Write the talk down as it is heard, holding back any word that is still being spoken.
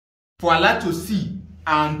for Allah to see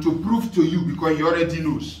and to prove to you, because He already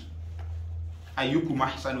knows. Ayyukum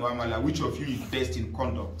ahsanu amala, which of you is best in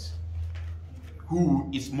conduct? Who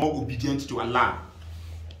is more obedient to Allah?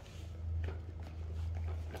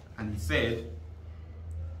 And He said,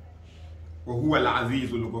 وَهُوَ الْعَزِيزُ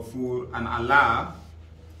الْغَفُورُ, and Allah,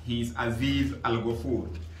 He is Aziz al-Ghafur.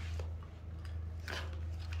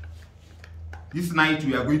 This night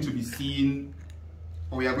we are going to be seeing,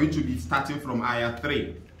 or we are going to be starting from Ayah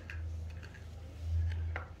 3.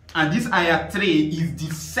 And this Ayah 3 is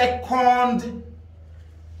the second,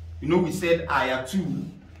 we said Ayah 2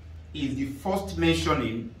 is the first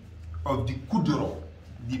mentioning of the Kuduru,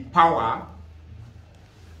 the power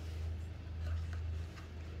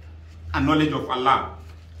and knowledge of Allah.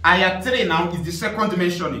 Ayah 3 now is the second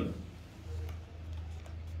mentioning.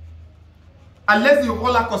 الذي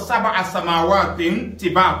خلق سبع سماوات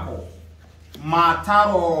طباقا ما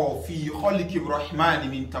ترى في خلق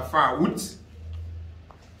الرحمن من تفاوت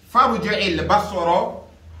فارجع البصر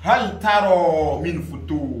هل ترى من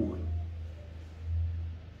فتور.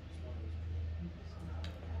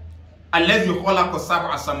 الذي خلق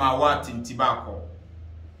سبع سماوات طباقا.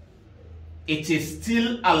 It is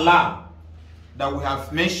still Allah that we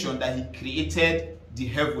have mentioned that He created the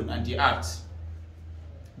heaven and the earth.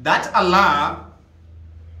 That Allah,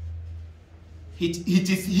 it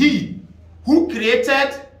is He who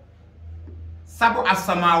created Sabu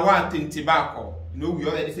as-samawat in Tibako. We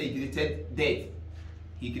already say He created death.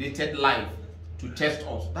 He created life to test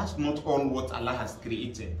us. That's not all what Allah has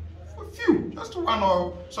created. A few, just one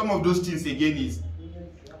of some of those things again is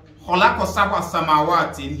Khalaqo Sabu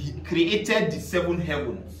as-samawat, He created the 7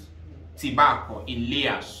 heavens, Tibako, in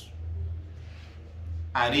layers,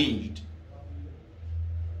 arranged,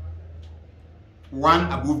 one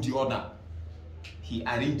above the other. He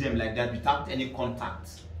arranged them like that without any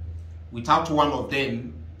contact, without one of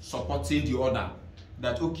them supporting the other.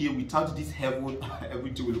 That okay, without this heaven,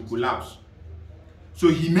 everything will collapse. So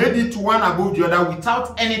He made it one above the other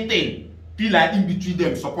without anything pillar in between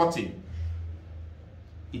them supporting.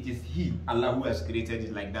 It is He, Allah, who has created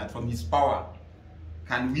it like that from His power.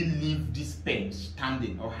 Can we leave this pen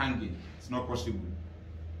standing or hanging? It's not possible.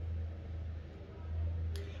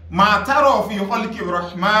 Ma tara fi khalqi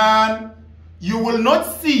Rahman, you will not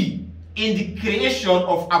see in the creation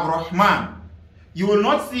of Ar-Rahman, you will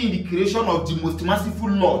not see in the creation of the most merciful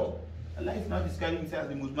Lord. Allah is now describing Himself as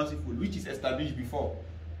the most merciful, which is established before.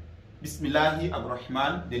 Bismillahi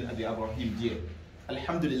Ar-Rahman, then the Ar-Rahim there.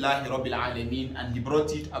 Alhamdulillahi Rabbil Alameen, and He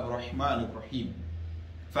brought it Ar-Rahman Ar-Rahim.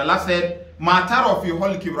 So Allah said, Ma tara fi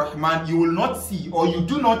khalqi Rahman, you will not see, or you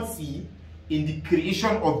do not see in the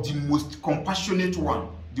creation of the most compassionate one,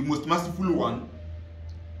 the most merciful one,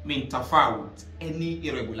 min tafawut, any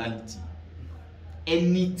irregularity,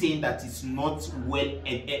 anything that is not well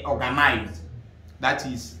organized, that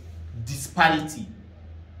is disparity,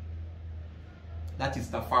 that is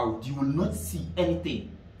tafawut. You will not see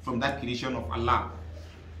anything from that creation of Allah.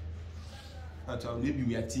 But maybe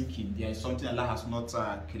we are thinking there is something Allah has not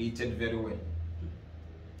created very well.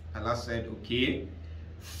 Allah said, okay,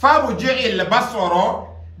 faruj'i al-basara,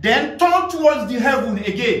 then turn towards the heaven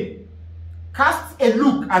again. Cast a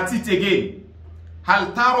look at it again.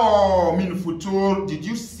 Hal tara min futur, did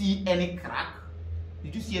you see any crack?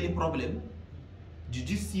 Did you see any problem? Did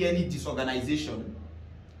you see any disorganization?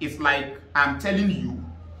 It's like I'm telling you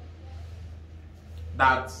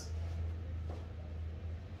that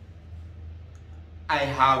I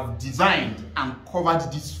have designed and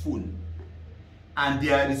covered this phone, and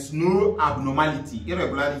there is no abnormality,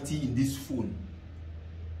 irregularity in this phone.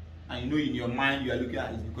 And in your mind you are looking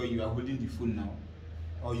at it because you are holding the phone now,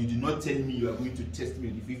 or you do not tell me you are going to test me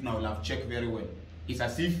with it now. I will have checked very well. It's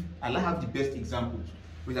as if Allah have the best examples.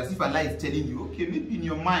 It's as if Allah is telling you, okay, maybe in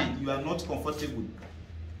your mind you are not comfortable.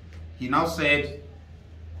 He now said,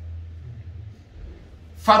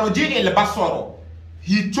 Faroji el-Baswaro,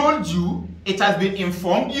 He told you, it has been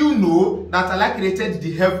informed, you know that Allah created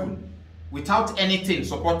the heaven without anything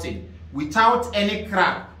supporting, without any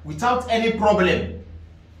crack, without any problem.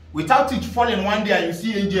 Without it falling one day and you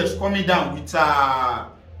see angels coming down with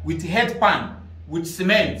headpan, with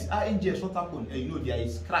cement. Angels, what happened? There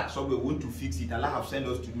is crack somewhere, we want to fix it. Allah have sent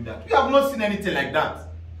us to do that. We have not seen anything like that.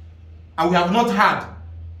 And we have not heard.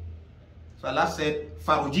 So Allah said,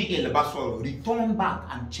 Faruji el-Basar, return back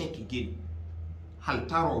and check again. Hal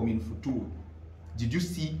tara min futur. Did you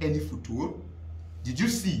see any futur? Did you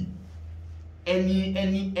see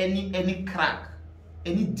any crack,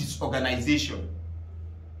 any disorganization?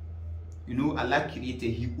 Allah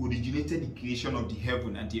created, He originated the creation of the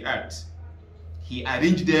heaven and the earth. He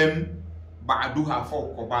arranged them ba'duha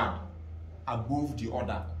fawqa ba'd, above the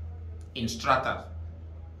other. in strata.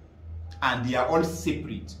 And they are all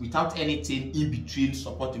separate, without anything in between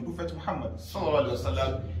supporting Prophet Muhammad.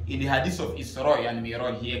 In the hadith of Isra and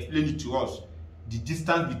Miraj, he explained it to us. The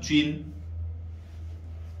distance between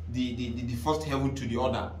the first heaven to the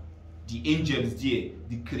other, the angels there,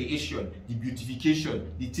 the creation, the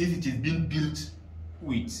beautification, the things it is being built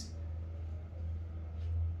with.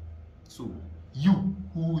 So you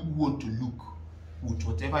who want to look with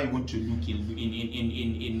whatever you want to look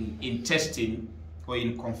in testing or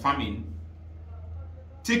in confirming,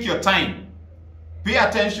 take your time, pay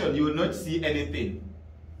attention. You will not see anything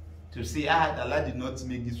to say, Allah did not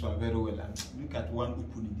make this one very well. And look at one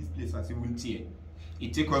opening, this place has even tear.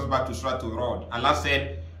 It takes us back to Suuratul Mulk. Allah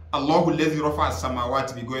said, Allahu lezi rafa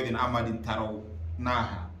as-samawati bi ghayri amadin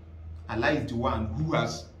tarawnaha. Allah is the one who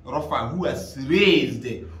has raised,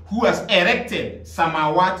 who has erected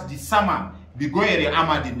samawat, the sama, bi ghayri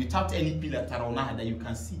amadin, without any pillar tarawnaha that you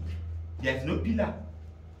can see. There is no pillar.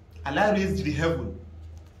 Allah raised the heaven.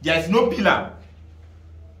 There is no pillar.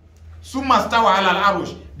 Summa stawa ala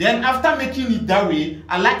al-arush. Then after making it that way,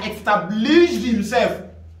 Allah established himself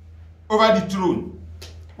over the throne.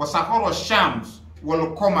 وَسَخَرَ الشَّمْسِ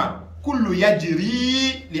وَالْقَمَرِ كُلُّ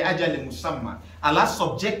يَجْرِي لِأَجَلٍ مُسَمَّى. Allah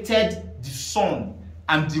subjected the sun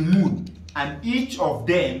and the moon, and each of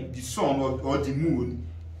them, the sun or the moon,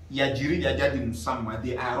 يَجْرِي لِأَجَلٍ مُسَمَّى,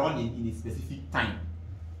 they are running in a specific time.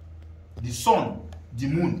 The sun, the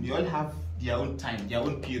moon, they all have their own time, their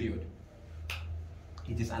own period.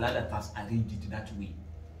 It is Allah that has arranged it that way.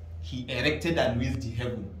 He erected and raised the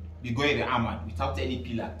heaven, Bwari Ahmad, without any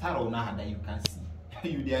pillar, tarawnaha, that you can see.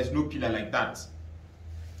 There is no pillar like that.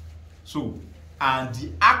 So, and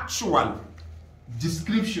the actual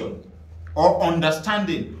description or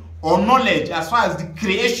understanding or knowledge as far as the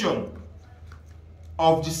creation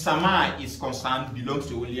of the Sama is concerned belongs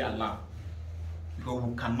to only Allah. Because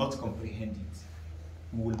we cannot comprehend it.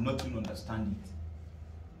 We will not even understand it.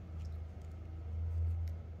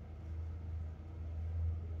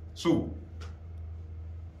 So,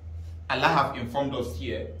 Allah have informed us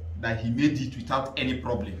here that He made it without any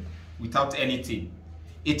problem, without anything.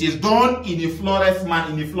 It is done in a flawless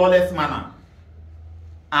manner.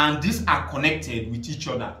 And these are connected with each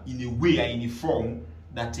other in a way and in a form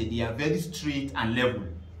that they are very straight and level.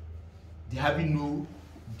 They have no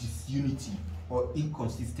disunity or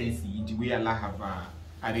inconsistency in the way Allah have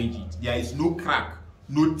arranged it. There is no crack,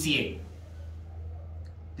 no tear.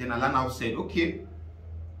 Then Allah now said, okay,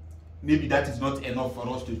 maybe that is not enough for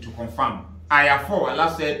us to confirm. Ayah 4,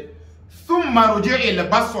 Allah said, ثُمَّ رُجِعِ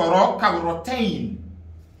الْبَصَرَ كَرَّتَيْنِ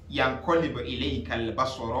يَنْقَلِبُ إِلَيْكَ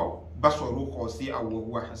الْبَصَرَ بَصَرُ خَاسِئًا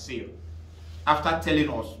وَهُوَ حَسِيرٌ. After telling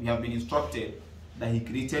us, we have been instructed that He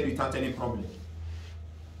created without any problem.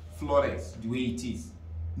 Flawless, the way it is.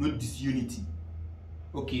 No disunity.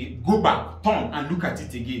 Okay, go back, turn and look at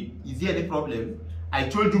it again. Is there any problem? I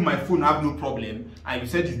told you my phone have no problem, and you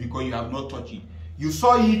said it's because you have not touched it. You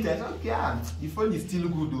saw it and said, okay, the phone is still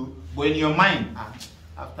good though. But in your mind,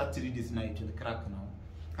 after 3 days now, it will crack now.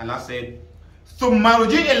 Allah said, then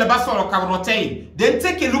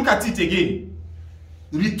take a look at it again.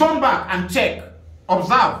 Return back and check.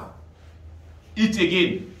 Observe it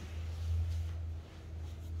again.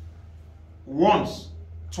 Once,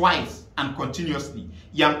 twice, and continuously.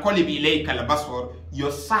 Your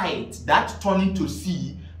sight, that turning to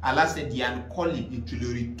see, Allah said, it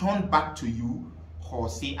will return back to you.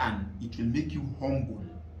 And it will make you humble.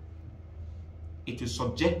 It will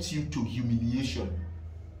subject you to humiliation.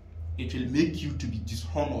 It will make you to be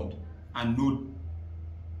dishonored and know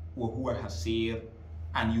who has said,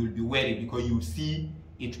 and you will be wary because you will see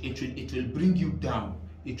it will bring you down.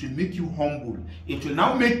 It will make you humble. It will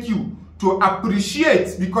now make you to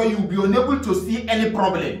appreciate because you will be unable to see any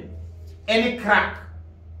problem, any crack,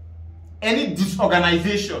 any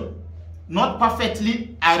disorganization, not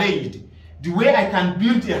perfectly arranged. The way I can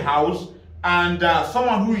build a house and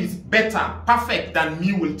someone who is better, perfect than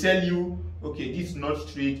me will tell you, okay, this is not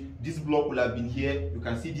straight, this block will have been here, you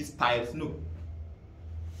can see these tiles. No.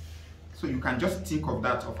 So you can just think of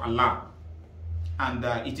that of Allah. And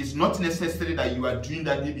it is not necessary that you are doing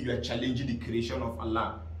that, maybe you are challenging the creation of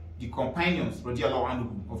Allah. The companions, radiallahu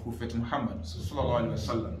anhu, of Prophet Muhammad, sallallahu alaihi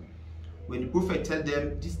wasallam, when the Prophet told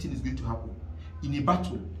them this thing is going to happen, in a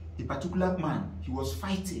battle, a particular man, he was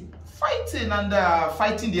fighting and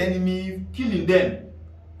fighting the enemy, killing them.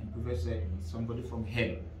 And the Prophet said, somebody from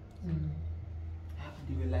hell. And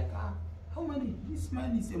they were like, how many? This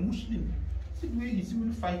man is a Muslim. See the way he's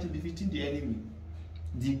even fighting, defeating the enemy.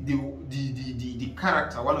 The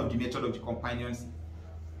character, one of the method of the companions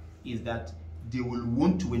is that they will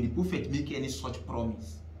want to, when the Prophet make any such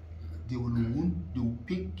promise, they will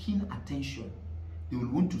pay keen attention will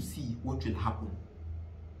want to see what will happen.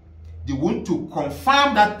 They want to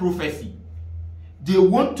confirm that prophecy. They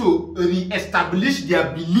want to re-establish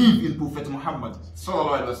their belief in Prophet Muhammad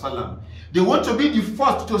sallallahu alaihi wasallam. They want to be the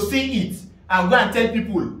first to see it and go and tell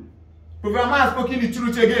people, Prophet Muhammad has spoken the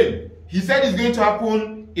truth again. He said it's going to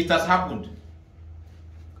happen, it has happened.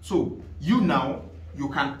 So, you now, you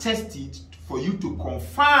can test it for you to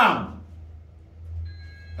confirm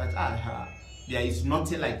that there is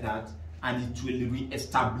nothing like that, and it will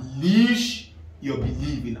re-establish your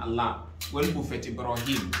belief in Allah. When Prophet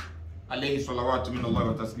Ibrahim, alayhi salawatu min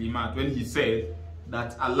Allah wa taslimat, when he said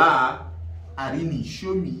that Allah, Arini,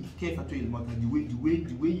 show me the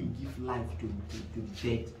way you give life to the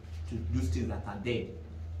dead, to those things that are dead.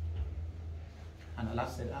 And Allah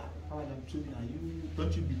said,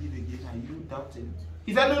 don't you believe again? Are you doubting?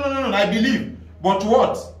 He said, no, I believe. But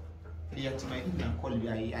what?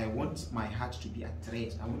 I want my heart to be at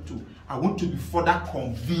rest. I want to be further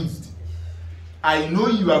convinced. I know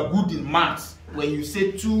you are good in maths. When you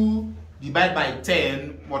say 2 divided by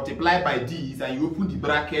 10 multiplied by this, and you open the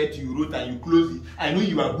bracket, you wrote and you close it, I know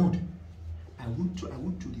you are good. I want to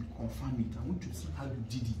reconfirm it. I want to see how you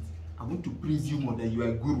did it. I want to praise you more that you are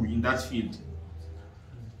a guru in that field.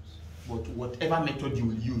 But whatever method you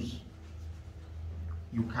will use,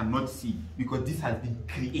 you cannot see, because this has been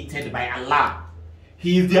created by Allah.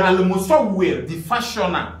 He is the Al-Musawwir, the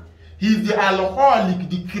fashioner. He is the Al-Khaliq,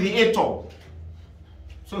 the creator.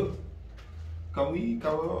 So,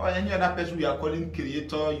 any other person we are calling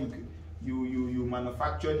creator, you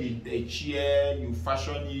manufacture the chair, you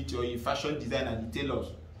fashion it, or you fashion designer, they tell us.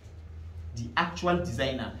 The actual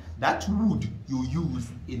designer, that wood you use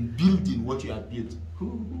in building what you have built,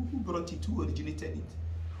 who brought it, who originated it?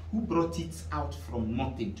 Who brought it out from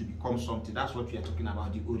nothing to become something? That's what we are talking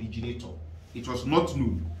about, the originator. It was not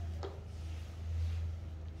known.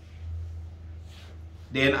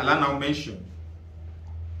 Then Allah now mentioned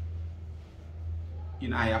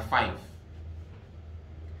in Ayah 5,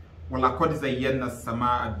 وَلَقَدْ زَيَّنَّا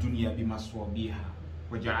السَّمَاءَ الدُّنْيَا بِمَصْوَابِهَا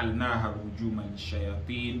وَجَعَلْنَاهَا رُجُومًا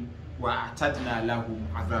لِلشَّيَاطِينِ وَأَعْتَدْنَا لَهُمْ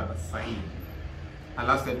عَذَابَ السَّعِيرِ.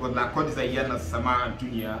 Allah said, وَلَقَدْ زَيَّنَّا السَّمَاءَ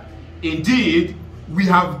الدُّنْيا. Indeed, we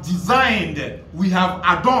have designed, we have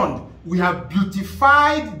adorned, we have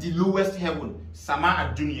beautified the lowest heaven. Sama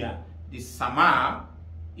ad-dunya. The Sama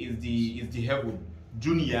is the heaven.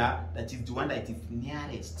 Dunya, that is the one that is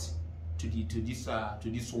nearest to this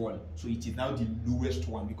world. So it is now the lowest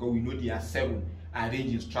one, because we know there are 7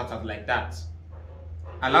 arranged in strata like that.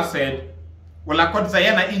 Allah said, وَلَقَدْ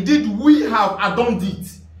زَيَّنَا. Indeed, we have adorned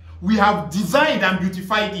it. We have designed and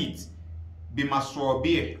beautified it.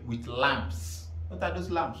 بِمَصْوَابِهِ, with lamps. What are those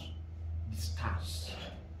lamps? The stars.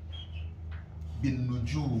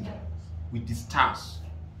 بِالنُّجُومِ, with the stars.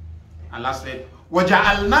 Allah said,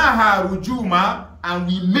 وَجَعَلْنَاهَا رُجُومًا. And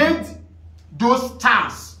we made those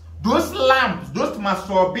stars, those lamps, those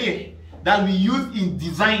maswabih that we use in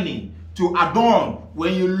designing to adorn.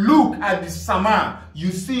 When you look at the Sama,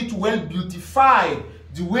 you see it well beautified.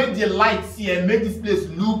 The way the lights here make this place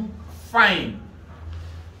look fine.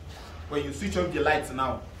 When you switch off the lights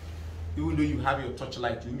now, even though you have your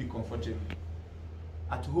torchlight, you'll be comfortable.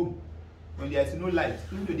 At home, when there is no light,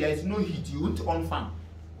 even though there is no heat, you won't on fan.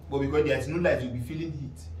 But because there is no light, you'll be feeling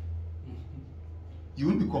heat. You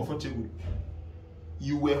won't be comfortable.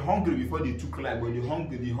 You were hungry before they took light, but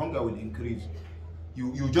the hunger will increase.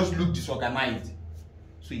 You just look disorganized.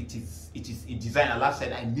 So it is a design. Allah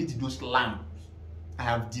said, I made those lamps. I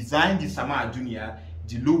have designed the Sama Dunya,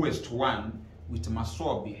 the lowest one, with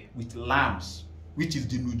maswabi, with lamps, which is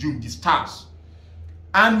the nujum, the stars.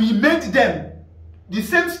 And we made them, the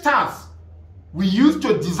same stars we used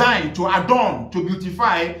to design, to adorn, to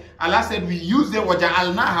beautify. Allah said we used them,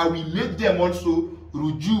 waja'alnaha, we made them also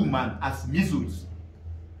rujuman, as missiles.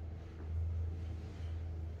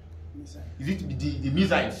 Is it the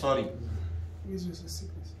missile? Sorry. Missiles is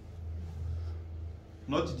sickness.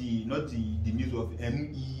 Not the missile of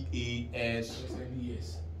MEAS.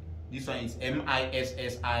 This one is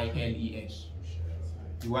MISSILES.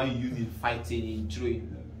 The one you use in fighting, in trade.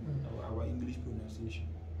 Our English pronunciation.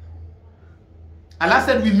 Allah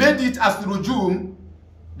said we made it as rujum,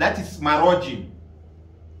 that is marojim.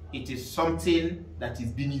 It is something that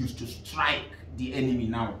is being used to strike the enemy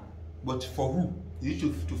now. But for who? Is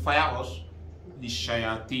it to fire us? The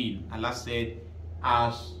shayateen. Allah said,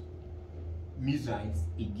 as missiles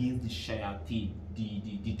against the shayateen,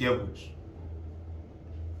 the devils.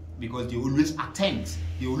 Because they always attempt,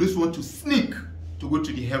 they always want to sneak to go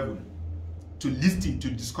to the heaven, to listen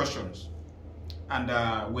to discussions. And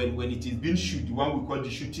when it is being shoot, the one we call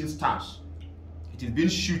the shooting stars, it is being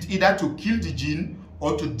shoot either to kill the jinn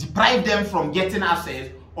or to deprive them from getting access,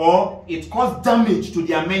 or it causes damage to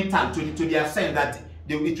their mental, to their sense, that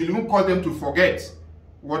it will even cause them to forget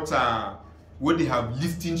what they have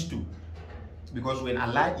listened to. Because when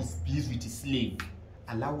Allah is pleased with his slave,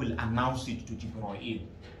 Allah will announce it to Jibreel,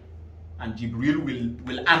 and Jibreel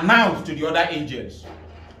will announce to the other angels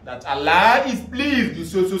that Allah is pleased with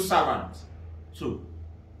so servant, so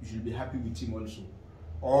you should be happy with him also.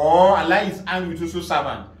 Or Allah is angry with so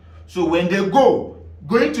servant. So when they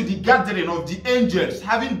going to the gathering of the angels,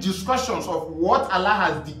 having discussions of what Allah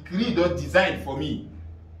has decreed or designed for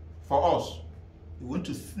us, they want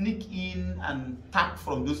to sneak in and tap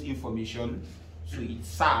from those information, so it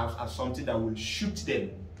serves as something that will shoot them.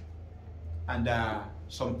 And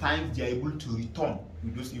sometimes they are able to return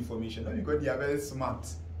with those information, not because they are very smart.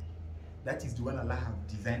 That is the one Allah have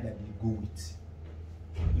designed that they go with.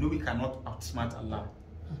 You know, we cannot outsmart Allah.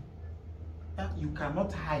 You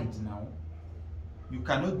cannot hide now. You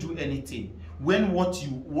cannot do anything. When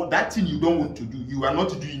that thing you don't want to do, you are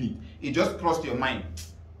not doing it. It just crossed your mind.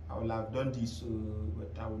 I will have done this,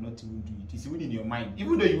 but I will not even do it. It's even in your mind.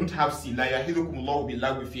 Even though you won't have sin, because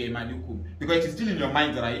it is still in your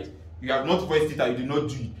mind, right? You have not voiced it or you did not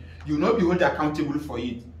do it. You will not be held accountable for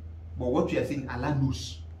it. But what you are saying, Allah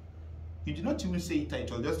knows. You did not even say it,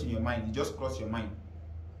 it was just in your mind. It just crossed your mind.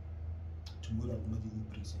 Tomorrow I will not even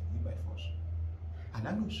present you by force.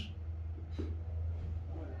 Allah knows.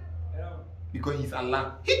 Because he's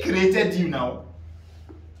Allah. He created you now.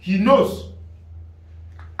 He knows.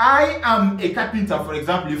 I am a carpenter, for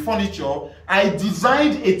example, a furniture. I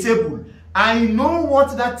designed a table. I know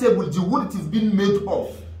what that table, the wood it is being made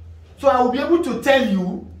of. So I will be able to tell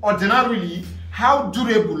you, ordinarily, how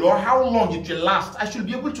durable or how long it will last. I should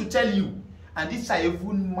be able to tell you. And this is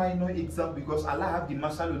even minor example, because Allah has the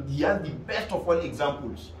masal, he has the best of all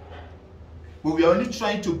examples. But we are only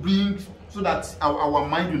trying to bring so that our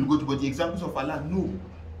mind will go to, but the examples of Allah, no.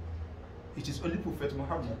 It is only Prophet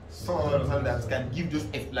Muhammad that can give this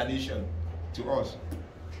explanation to us.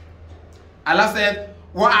 Allah said,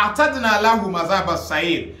 وَأَعْتَدْنَا لَهُمْ عَذَابَ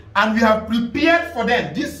السَّعِيرِ, and we have prepared for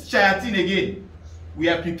them, this shayateen again, we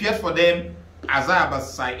have prepared for them azab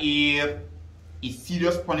as-sa'ir, a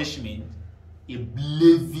serious punishment, a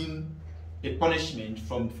punishment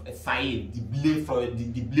from a sa'ir,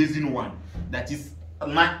 the blazing one, that is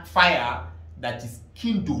a fire that is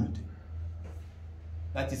kindled.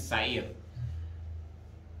 That is sa'ir.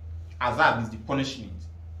 Azab is the punishment,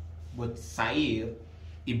 but sa'ir,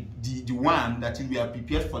 the one that we have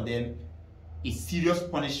prepared for them, a serious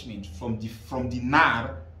punishment from the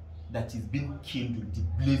nar that is being kindled, the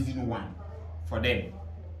blazing one, for them,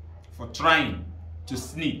 for trying to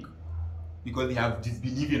sneak, because they have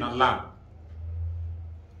disbelieved in Allah.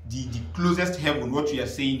 The closest heaven, what we are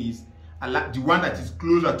saying is Allah, the one that is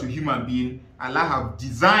closer to human being. Allah have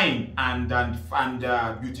designed and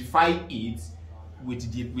beautified it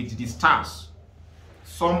with the stars.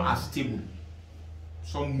 Some are stable,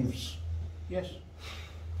 some moves. Yes.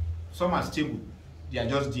 Some are stable, they are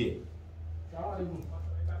just there.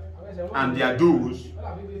 And there are those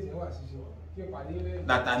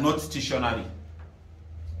that are not stationary.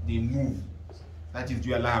 They move. That is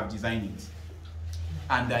where Allah have designed it.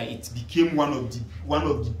 And it became one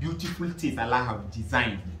of the beautiful things Allah have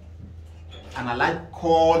designed. And Allah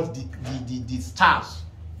called the stars,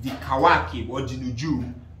 the kawakib or the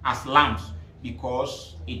nujum, as lamps,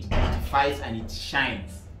 because it beautifies and it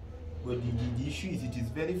shines. But the issue is it is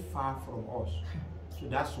very far from us. So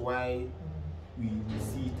that's why we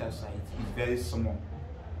see it as it's very small.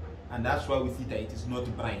 And that's why we see that it is not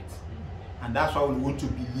bright. And that's why we want to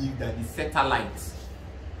believe that the satellite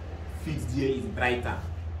fixed there is brighter.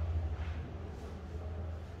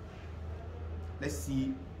 Let's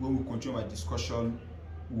see, when we continue our discussion,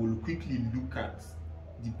 we'll quickly look at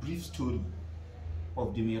the brief story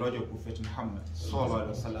of the Miraj of Prophet Muhammad.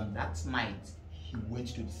 That night, he went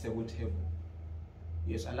to the seventh heaven.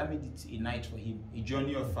 Yes, Allah made it a night for him, a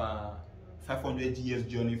journey of 500 years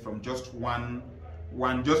journey from just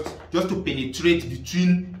just to penetrate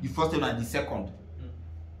between the first heaven and the second,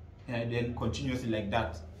 and then continuously like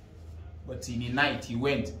that. But in a night, he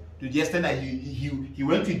went to the extent that he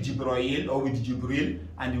went with Jibreel,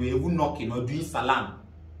 and they were even knocking or doing salam.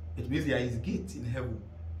 It means there is gate in heaven.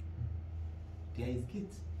 There is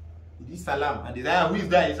gate. He did salam, and they said, who is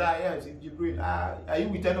that? He said, yes, it's Jibreel. Are you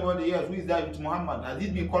with anybody? Yes. Who is that? With Muhammad. Has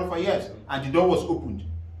it been called for? Yes. And the door was opened.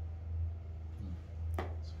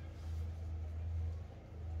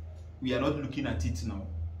 We are not looking at it now,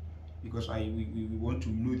 because we want to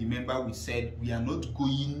remember we said we are not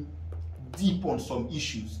going deep on some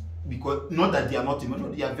issues, because not that they are not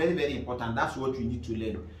important, they are very, very important. That's what we need to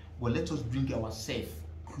learn. But let us bring ourselves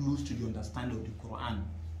close to the understanding of the Quran,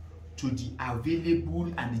 to the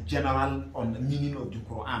available and the general on the meaning of the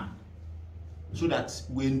Quran, so that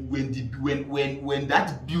when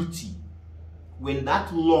that beauty, when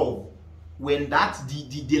that love, when that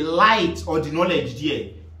the light or the knowledge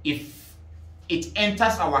there, if it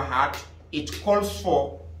enters our heart, it calls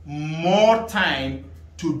for more time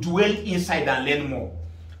to dwell inside and learn more,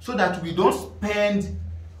 so that we don't spend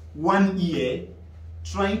 1 year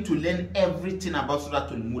trying to learn everything about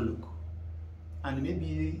Suuratul Mulk. And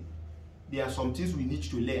maybe there are some things we need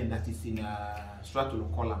to learn that is in Suuratul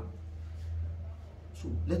Qalam. So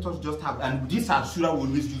let us just have, and these are surah we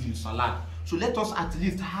always use in Salah. So let us at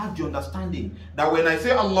least have the understanding that when I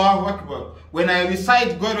say Allahu Akbar, when I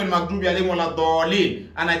recite Ghayril Maghdubi Alayhim Waladdallin,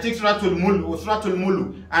 and I take Suuratul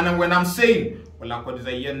Mulk, and when I'm saying وَلَقَدْ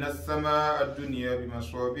زَيَّنَّا السَّمَاءَ الدُّنْيَا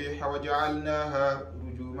بِمَصَابِيحَ وَجَعَلْنَاهَا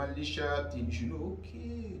رُجُومًا لِلشَّيَاطِينِ, you know,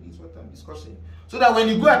 okay, this is what I'm discussing. So that when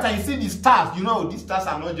you go out and you see the stars, you know, these stars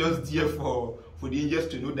are not just there for the angels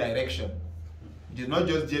to know direction. It is not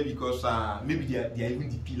just there because maybe they are even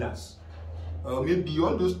the pillars. Maybe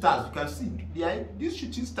all those stars you can see, these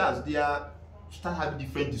shooting stars, they start having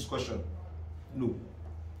different discussion. No.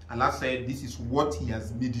 Allah said this is what He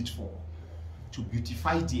has made it for, to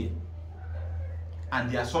beautify there. And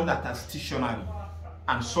there are some that are stationary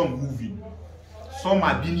and some moving. Some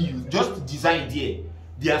are being used, just designed there.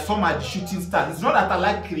 There are some are the shooting stars. It's not that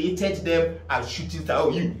Allah created them as shooting stars.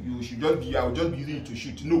 Oh, you should just be, I will just be using it to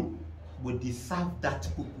shoot. No. But they serve that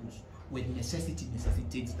purpose when necessity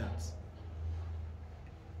necessitates that.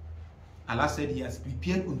 Allah said He has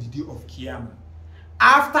prepared on the day of Qiyamah,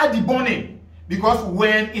 after the burning, because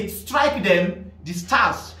when it strikes them, the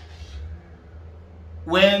stars,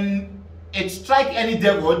 when it strikes any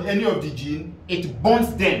devil, any of the jinn, it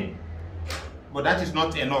burns them. But that is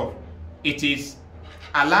not enough. It is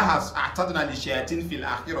Allah has a'tadna li shayatin fil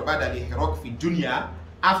akhirah ba'da al-ihraq fi dunya.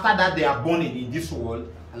 After that they are burning in this world,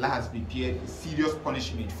 Allah has prepared a serious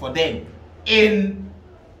punishment for them in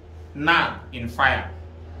fire.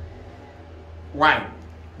 Why?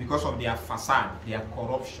 Because of their facade, their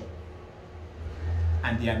corruption,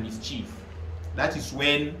 and their mischief. That is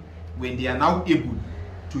when they are now able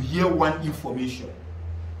to hear one information,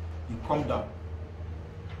 you come down,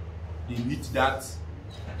 they meet that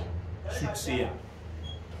soothsayer,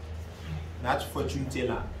 that fortune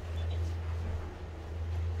teller,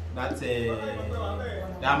 that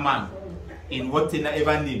man in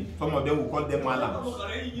whatever name. Some of them will call them malams.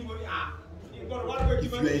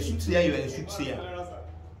 If you are a soothsayer, you are a soothsayer.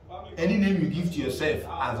 Any name you give to yourself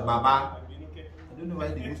as Baba, I don't know why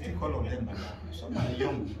they used to call on them Baba. Some are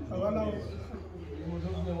young.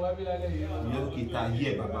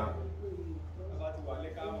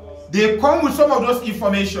 They come with some of those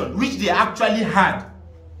information which they actually had,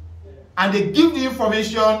 and they give the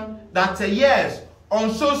information that yes,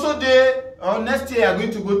 on so day or next year you are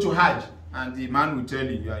going to go to Hajj, and the man will tell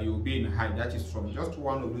you you will be in Hajj. That is from just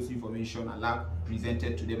one of those information Allah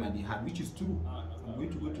presented to them and they had, which is true. I'm going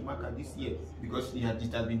to go to Makkah this year because it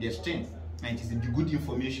has been their strength, and it is the good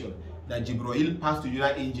information that Jibreel passed to the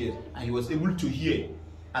other angels and he was able to hear.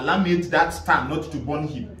 Allah made that stand not to burn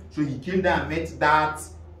him, so he came there and met that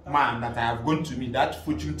man that I have gone to meet, that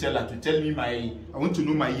fortune teller, to tell me I want to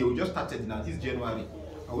know my year. We just started now, this January.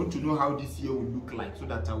 I want to know how this year will look like, so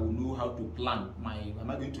that I will know how to plan am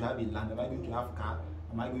I going to have a land, am I going to have car,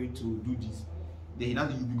 am I going to do this. Then he now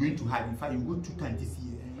you'll be going to Hajj. In fact, you go 2 times this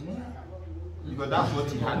year, because that's what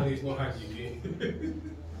he had.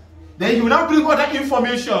 Then he will now bring other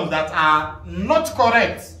information that are not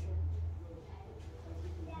correct,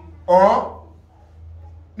 or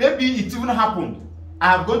maybe it even happened.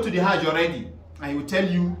 I have gone to the Hajj already, and he will tell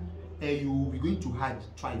you you will be going to Hajj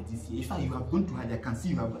twice this year. In fact, you have gone to Hajj. I can see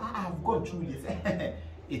you have. I have gone through this.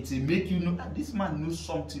 It will make you know that this man knows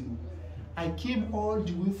something. I came all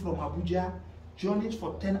the way from Abuja, journeyed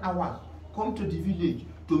for 10 hours, come to the village.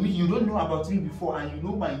 To me, you don't know about me before, and you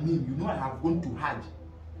know my name. You know I have gone to Hajj.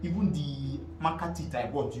 Even the market teeth I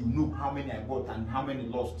bought, you know how many I bought and how many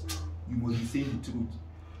lost. You must be saying the truth.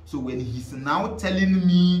 So when he's now telling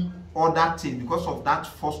me all that thing, because of that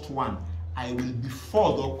first one, I will be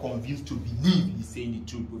further convinced to believe he's saying the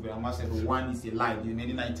truth. Prophet Muhammad said one is a lie, the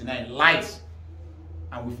remaining 99 lies.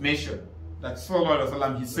 And we've mentioned that Sallallahu Alaihi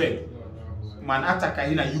Wasallam, he said, Man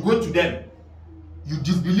atakahina, you go to them, you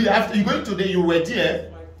disbelieve. After you go to them, you were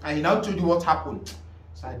there, and he now told you what happened.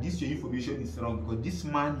 So this your information is wrong, because this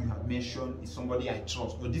man you have mentioned is somebody I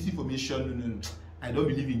trust. But this information, no, I don't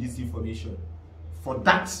believe in this information. For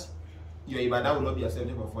that, your ibadah will not be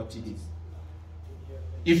accepted for 40 days.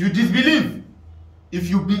 If you disbelieve, if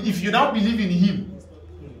you now believe in him,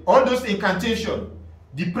 all those incantations,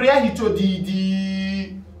 The prayer he told,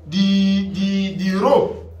 the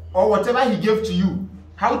rope or whatever he gave to you,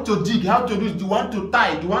 how to dig, how to do, do you want to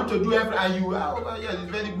tie, do you want to do everything, and you, oh yes,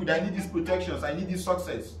 it's very good, I need these protections, I need this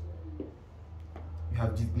success. You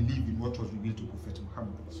have disbelieved in what was revealed to Prophet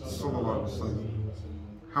Muhammad.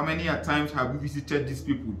 How many times have we visited these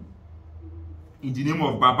people in the name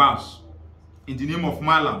of Babas, in the name of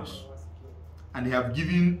Malams, and they have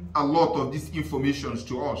given a lot of these informations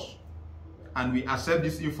to us, and we accept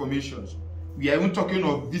these informations. We are even talking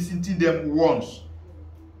of visiting them once.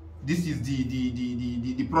 This is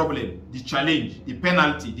the problem, the challenge, the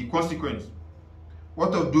penalty, the consequence.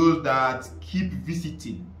 What of those that keep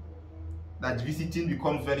visiting? That visiting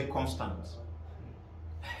becomes very constant.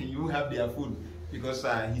 You have their phone because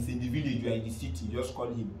he's in the village, you are in the city, just call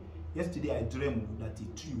him. Yesterday I dreamed that a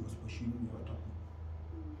tree was pursuing me.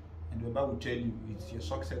 And the Bible will tell you it's your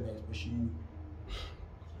success that is pursuing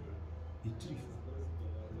you. A tree.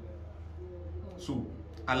 So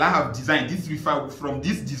Allah have designed this, refer from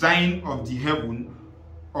this design of the heaven,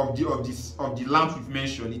 of the lamps we've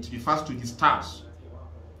mentioned, it refers to the stars.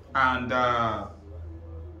 And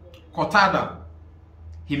Qatada,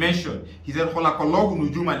 he mentioned, he said, Khalaqallahu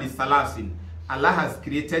nujuma lisalasin. Allah has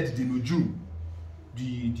created the nujum,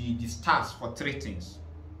 the stars, for three things.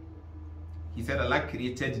 He said Allah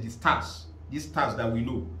created the stars, these stars that we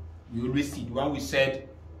know, we always see. The one we said,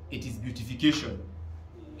 it is beautification.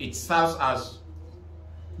 It serves as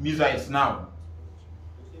missiles now.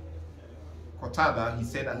 Qatada, he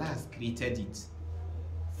said Allah has created it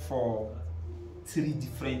for three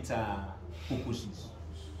different purposes.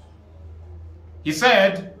 He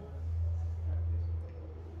said,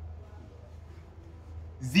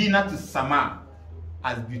 Zinat Sama,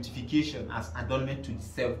 as beautification, as adornment to the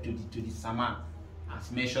self, to the Sama,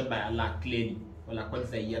 as mentioned by Allah clearly.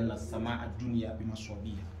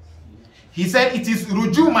 He said it is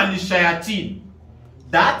Rujum al Shayatin,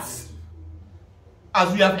 that,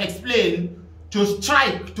 as we have explained, to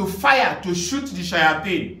strike, to fire, to shoot the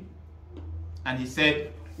Shayatin. And he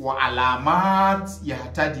said, Wa alamat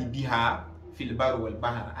yahtadi biha fil bar wal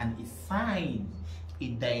bahr, and a sign, a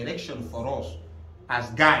direction for us as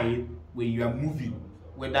guide when you are moving,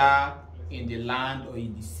 whether in the land or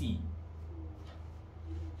in the sea.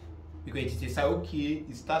 Because it is like, okay,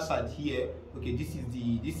 it starts at here, okay, this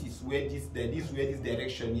is where this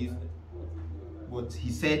direction is. But he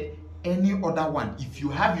said any other one, if you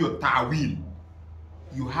have your ta'wil,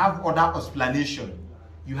 you have other explanation,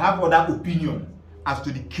 you have other opinion as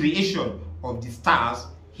to the creation of the stars,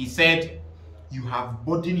 he said you have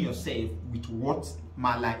burdened yourself with what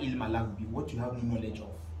mala ilma lahu bi, what you have no knowledge of.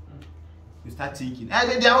 You start thinking,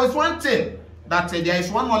 there was one thing that there is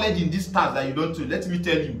one knowledge in these stars that you don't know. Let me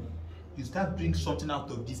tell you. You start bringing something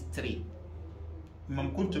out of this tree.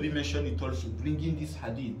 Imam Qurtubi mentioned it also, bringing this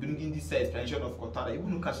hadith, bringing this explanation of Qatada.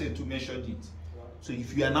 Even Ukase to mentioned it. So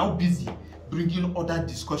if you are now busy bringing other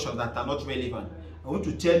discussions that are not relevant, I want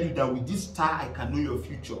to tell you that with this star I can know your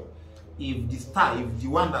future. If the star, if the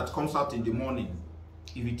one that comes out in the morning,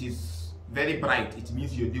 if it is very bright, it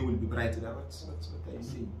means your day will be bright. What are you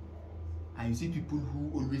saying? And you see people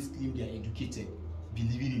who always claim they are educated,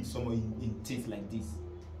 believing in someone in things like this.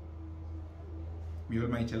 May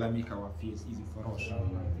Almighty Allah make our fears easy for us.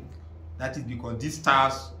 That is because these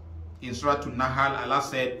stars in Suuratul Nahl, Allah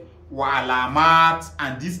said, Wa alamat,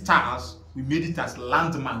 and these stars, we made it as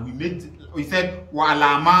landmark. We said Wa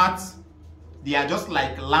alamat, they are just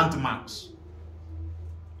like landmarks,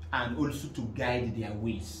 and also to guide their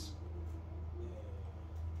ways.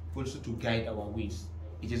 Also to guide our ways.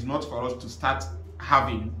 It is not for us to start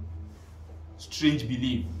having strange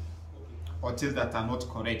belief or things that are not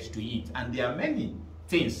correct to it. And there are many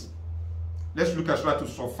things. Let's look at Suuratul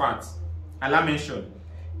Safat. Allah mentioned,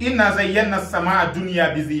 Inna zayyana samaa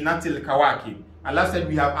dunya bi zinatil kawakib. Allah said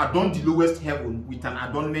we have adorned the lowest heaven with an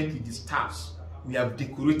adornment with the stars. We have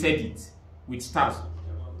decorated it with stars.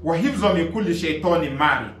 Wa hifzan min kulli shaytanin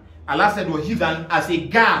marid. Allah said wa hifzan, as a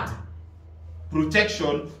guard,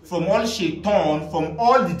 protection from all shaitan, from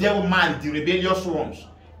all the devil man, the rebellious ones,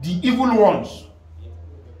 the evil ones.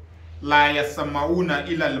 La yasma'una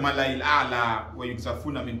ila al-mala'il a'la wa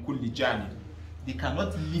yukzafuna min kulli janib. They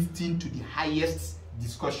cannot listen to the highest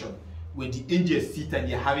discussion. When the angels sit and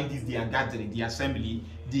they are having this, their gathering, the assembly,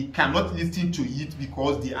 they cannot listen to it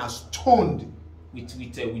because they are stoned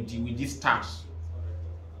with these stars.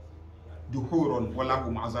 Duhurun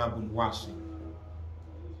walahum azabun wasi.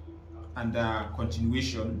 And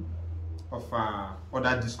continuation of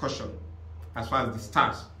other discussion as far as the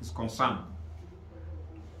stars is concerned.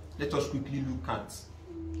 Let us quickly look at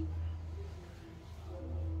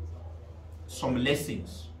some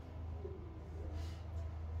lessons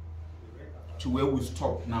to where we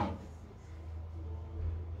stop now,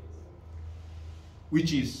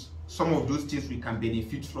 which is some of those things we can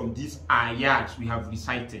benefit from these ayahs we have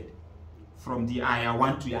recited, from the ayah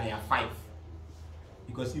 1 to ayah 5.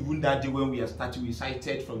 Because even that day when we are starting, we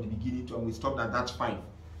recited from the beginning to and we stopped at that 5.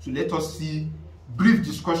 So let us see brief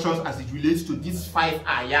discussions as it relates to these 5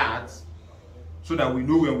 ayahs, so that we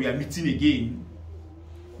know when we are meeting again,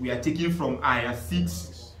 we are taking from ayah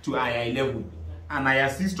 6 to ayah 11. And ayah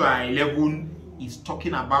 6 to ayah 11 is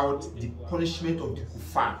talking about the punishment of the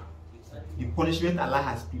kuffar. The punishment Allah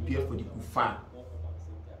has prepared for the kuffar,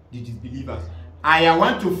 the disbelievers. Ayah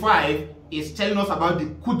 1 to 5 is telling us about the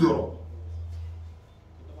Kuduru,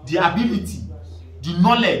 the ability, the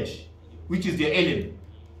knowledge, which is the ilm,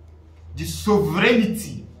 the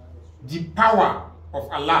sovereignty, the power of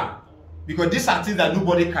Allah. Because these are things that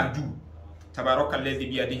nobody can do.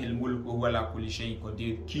 Tabarakalladhi biyadihil mulk wa huwa ala kulli shay'in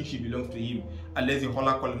qadir. Kingship belongs to him. Alladhi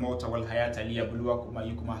khalaqal mauta wal hayata liyabluwakum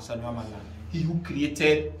ayyukum ahsanu amala. He who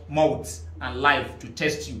created maut and life to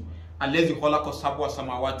test you. Alladhi khalaqa sab'a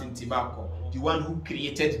samawati tibaqa. The one who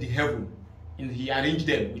created the heaven and he arranged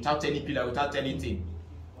them without any pillar, without anything.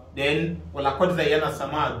 Then walaqad zayyana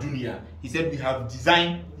samaa dunya. He said we have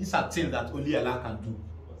designed. These are things that only Allah can do.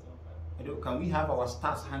 Can we have our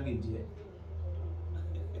stars hanging there?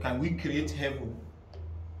 Can we create heaven?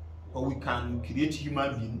 Or we can create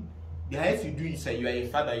human being? The highest you do is you are a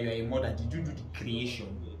father, you are a mother. Did you do the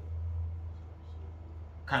creation?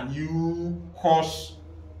 Can you cause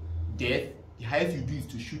death? The highest you do is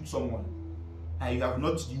to shoot someone. And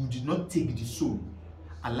you did not take the soul.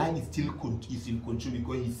 Allah is still in control,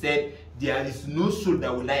 because he said there is no soul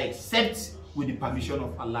that will die except with the permission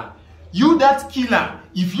of Allah. You, that killer,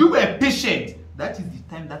 if you were patient, that is the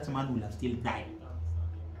time that man will have still died.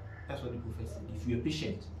 That's what the Prophet said. If you are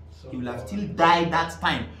patient, he will have still died that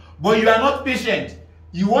time. But you are not patient.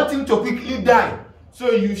 You want him to quickly die.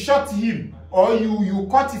 So you shot him, or you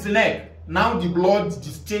cut his leg. Now the blood, the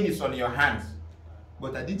stain is on your hands.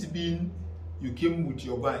 But had it been, you came with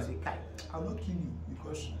your gun and said, Kai, I will not kill you,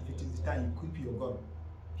 because if it is the time you keep your gun,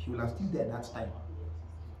 he will have still died that time.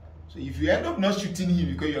 So if you end up not shooting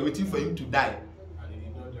him because you are waiting for him to die,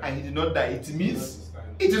 and he did not die, it means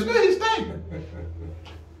it is not his time.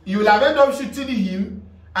 You will have ended up shooting him,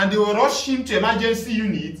 and they will rush him to emergency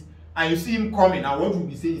unit, and you see him coming, and what will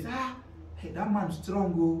be saying is, hey, that man's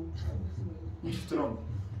strong, oh. He's strong.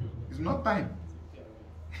 It's not time.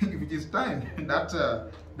 If it is time,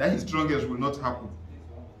 that his strongest will not happen.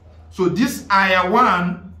 So this ayah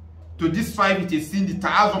 1 to this 5, it is seen the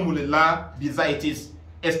ta'azumulillah, it is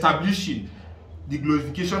establishing the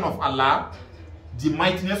glorification of Allah, the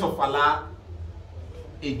mightiness of Allah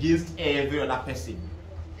against every other person.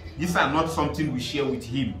 These are not something we share with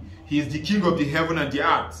him. He is the king of the heaven and the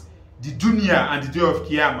earth, the dunya and the day of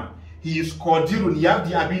Qiyamah. He is Kuduru. He has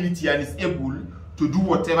the ability and is able to do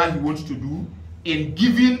whatever he wants to do, in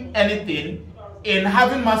giving anything, in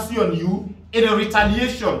having mercy on you, in a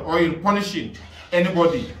retaliation or in punishing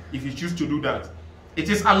anybody if you choose to do that. It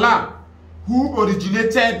is Allah who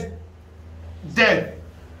originated death,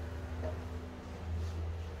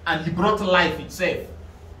 and he brought life itself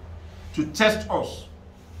to test us.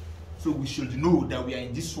 So we should know that we are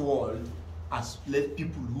in this world as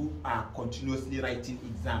people who are continuously writing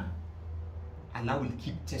exam. Allah will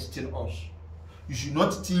keep testing us. You should not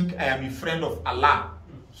think I am a friend of Allah,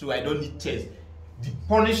 so I don't need test. The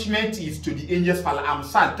punishment is to the angels of Allah.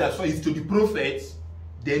 So it's to the prophets,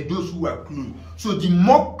 then those who are close. So the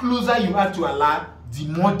more closer you are to Allah, the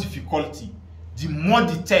more difficulty, the more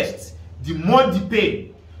the test, the more the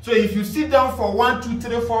pain. So if you sit down for 1, 2,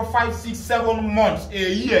 3, 4, 5, 6, 7 months,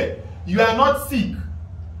 a year, you are not sick,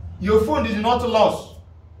 your phone is not lost,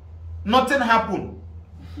 nothing happened,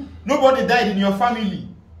 nobody died in your family,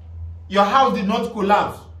 your house did not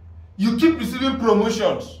collapse, you keep receiving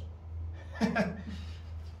promotions,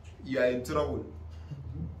 you are in trouble.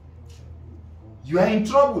 You are in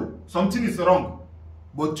trouble. Something is wrong.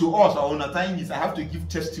 But to us, our own time is I have to give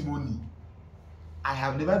testimony. I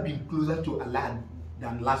have never been closer to Allah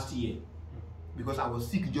than last year, because I was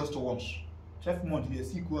sick just once. 12 months, we were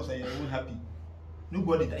sick once and you were happy.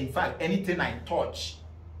 Nobody, in fact, anything I touch,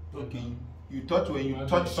 okay, you thought when you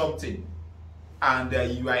touch something and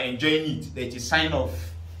you are enjoying it, that is a sign of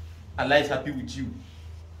Allah is happy with you.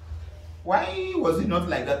 Why was it not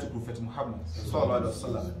like that to Prophet Muhammad?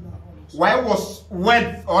 Why was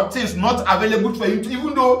wealth or things not available for him,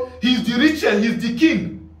 even though he's the richest, he's the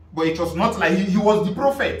king? But it was not like he was the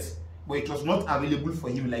prophet, but it was not available for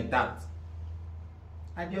him like that.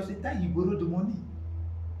 And there was a time he borrowed the money.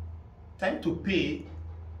 Time to pay,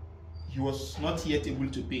 he was not yet able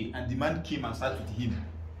to pay, and the man came and sat with him.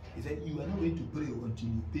 He said, you are not going to pray until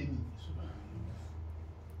you pay me.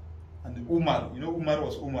 And Umar, you know, Umar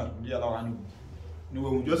was Umar. You know,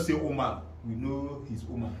 when we just say Umar, we know he's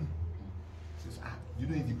Umar. He says, you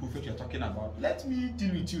know, the prophet you're talking about. Let me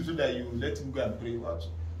deal with you so that you let him go and pray. What?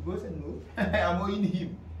 The boy said, no, I'm owing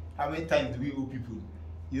him. How many times do we owe people?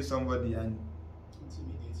 You somebody and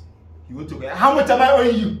you want to go, how much am I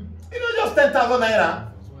owing you? You know, just 10,000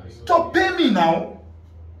 naira. Stop paying me now.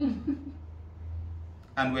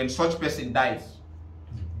 And when such person dies,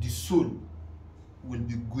 the soul will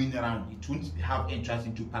be going around. It won't have entrance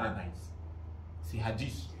into paradise. See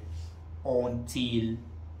hadith. Until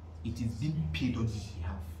it is being paid on his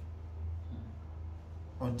behalf.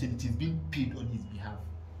 Until it is being paid on his behalf.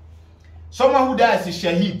 Someone who dies is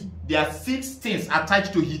shaheed. There are 6 things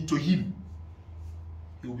attached to him.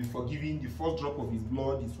 He will be forgiven the first drop of his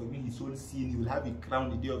blood. He's forgiven his own sin. He will have a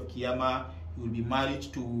crown the day of Qiyamah. He will be married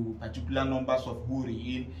to particular numbers of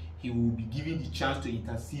Bwari. He will be given the chance to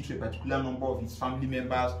intercede to a particular number of his family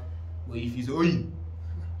members. Or if he's owing,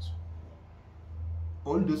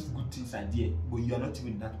 all those good things are there, but you are not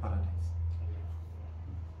even in that paradise.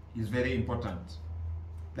 It's very important.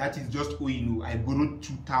 That is just owing. I borrowed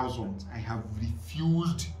 2,000. I have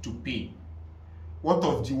refused to pay. What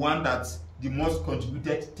of the one that the most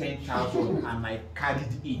contributed 10,000 and I carried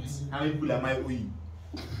it? How many people am I owing?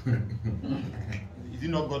 Is it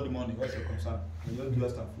not God's money? What's your concern? You just do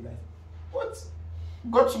us and feel like, what?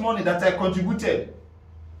 God's money that I contributed.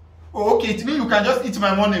 Oh, okay, it means you can just eat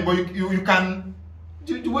my money, but you can.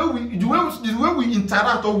 The way we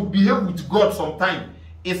interact or we behave with God sometimes,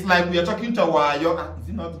 it's like we are talking to our. Is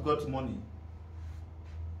it not God's money?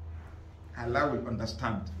 Allah will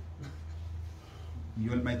understand. The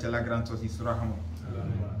Almighty Allah grants us His rahmah.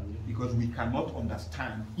 Because we cannot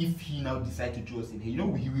understand if He now decides to throw us in hell. You know,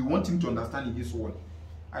 we want Him to understand in this world.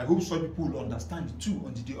 I hope some people will understand it too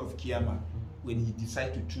on the day of Qiyamah when He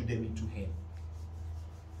decides to throw them into hell.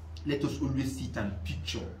 Let us always sit and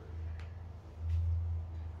picture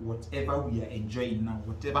whatever we are enjoying now,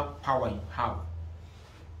 whatever power you have,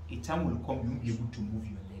 a time will come you won't be able to move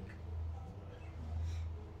your leg.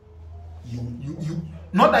 You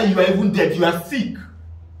not that you are even dead, you are sick.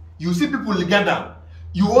 You see people gather.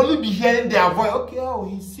 You only be hearing their voice. Okay, oh,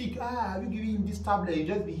 he's sick. Are you giving him this tablet? You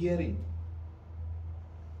just be hearing.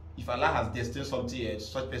 If Allah has destined something else,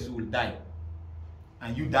 such person will die.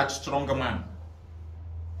 And you, that stronger man,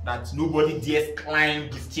 that nobody dares climb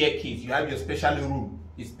the staircase. You have your special room,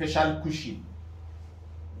 a special cushion.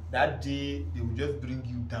 That day, they will just bring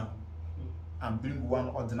you down and bring one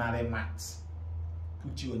ordinary mat.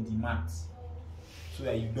 Put you on the mat so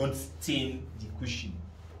that you don't stain the cushion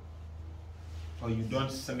or you don't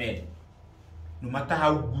smell. No matter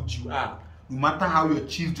how good you are, no matter how your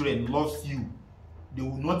children loves you, they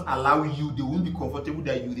will not allow you, they won't be comfortable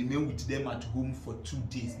that you remain with them at home for 2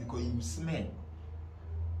 days because you will smell.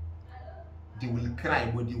 They will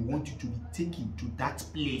cry, but they want you to be taken to that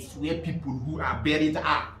place where people who are buried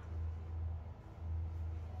are.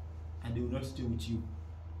 And they will not stay with you.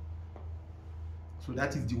 So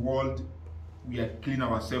that is the world we are cleaning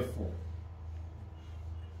ourselves for.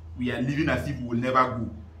 We are living as if we will never go.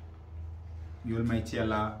 May Almighty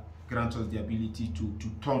Allah grant us the ability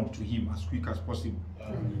to turn to Him as quick as possible.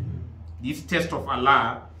 Amen. This test of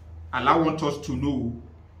Allah, Allah wants us to know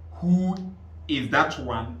who is that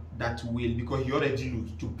one that will, because He already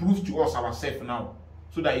knows, to prove to us ourselves now.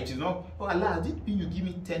 So that it is not, oh Allah, did you give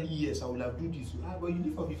me 10 years, I will have done this. But you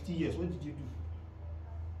live for 50 years, what did you do?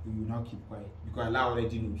 You will now keep quiet, because Allah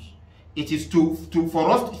already knows. It is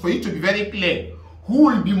for you to be very clear, who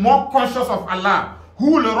will be more conscious of Allah,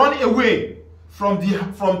 who will run away from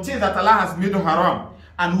things that Allah has made haram,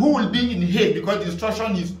 and who will be in hate, because the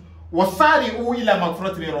instruction is wasari'u ila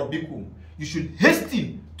maghfirati min rabbikum. You should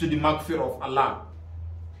hasten to the maghfirah of Allah.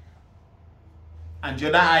 And the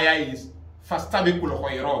other ayah is fastabiqul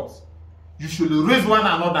khairat. You should raise one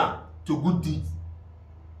another to good deeds.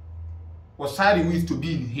 Wasari'u is to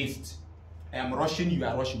be in haste. I am rushing, you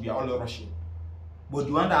are rushing, we are all rushing. But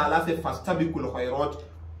the one that Allah said fastabiqul khairat,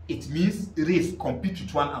 it means race, compete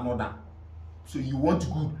with one another. So you want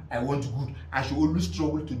good, I want good. I should always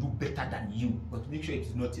struggle to do better than you. But make sure it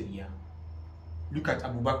is not a year. Look at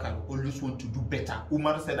Abu Bakr, always want to do better.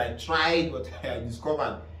 Umar said, I tried, but I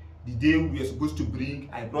discovered the day we were supposed to bring,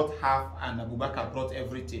 I brought half and Abu Bakr brought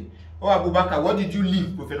everything. Oh, Abu Bakr, what did you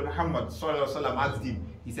leave? Prophet Muhammad asked him.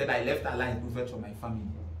 He said, I left Allah and Prophet for my family.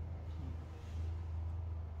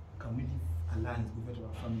 Can we leave Allah and Prophet for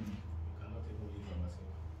our family?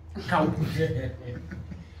 We cannot even leave for myself.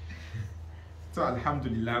 So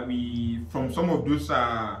Alhamdulillah, from some of those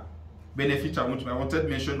benefits I wanted to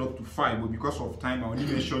mention up to 5, but because of time, I only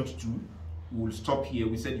mentioned 2. We will stop here.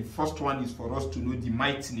 We said the first one is for us to know the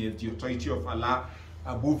mightiness, the authority of Allah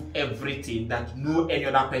above everything that no any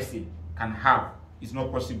other person can have. It's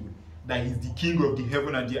not possible. That He's the King of the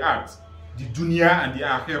heaven and the earth, the dunya and the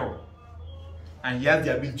akhirah. And He has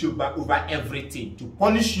the ability over everything to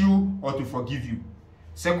punish you or to forgive you.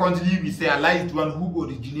 Secondly, we say Allah is the one who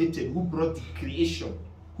originated, who brought the creation,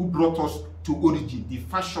 who brought us to origin, the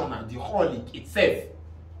fashioner, the holic itself,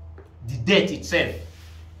 the death itself,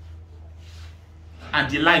 and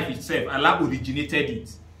the life itself. Allah originated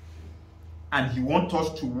it. And He wants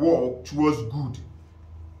us to walk towards good.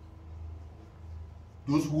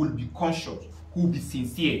 Those who will be conscious, who will be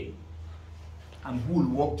sincere, and who will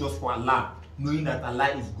work just for Allah, knowing that Allah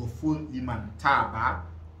is Ghafur liman Taba.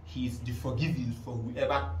 He is the forgiving for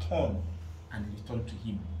whoever turn and return to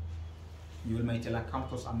Him. May Almighty Allah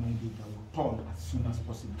count us among those that will turn as soon as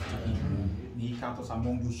possible to Him. May He count us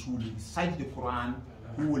among those who will recite the Quran,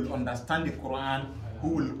 who will understand the Quran, who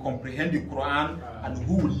will comprehend the Quran, and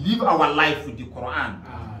who will live our life with the Quran.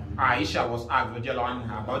 Aisha was asked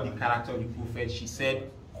about the character of the Prophet. She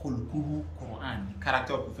said, Khulquhu Quran. The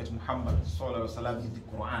character of Prophet Muhammad sallallahu alaihi wasallam is the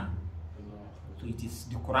Quran. So it is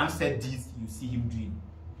the Quran said this, you see him doing.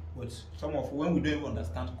 But some of when we don't even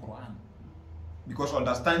understand Quran, because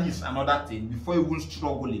understanding is another thing. Before you will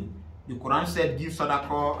struggling, the Quran said give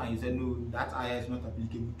sadaqah, and you said no, that ayah is not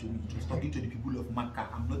applicable to me. It was talking to the people of Makkah.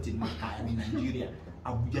 I'm not in Makkah. I'm in Nigeria,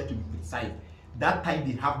 Abuja to be precise. That time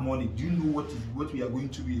they have money. Do you know what we are going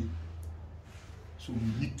to be? So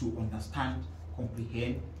we need to understand,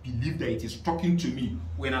 comprehend, believe that it is talking to me.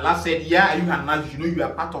 When Allah said, "Yeah, you are nas," you know you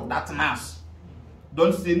are part of that nas.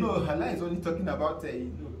 Don't say no. Allah is only talking about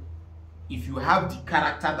if you have the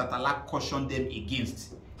character that Allah cautioned them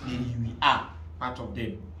against, then you are part of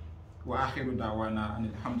them. Wa akhiru da'wana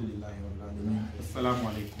and alhamdulillahi rabbil alamin. Assalamu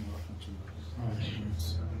alaikum wa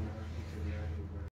rahmatullahi.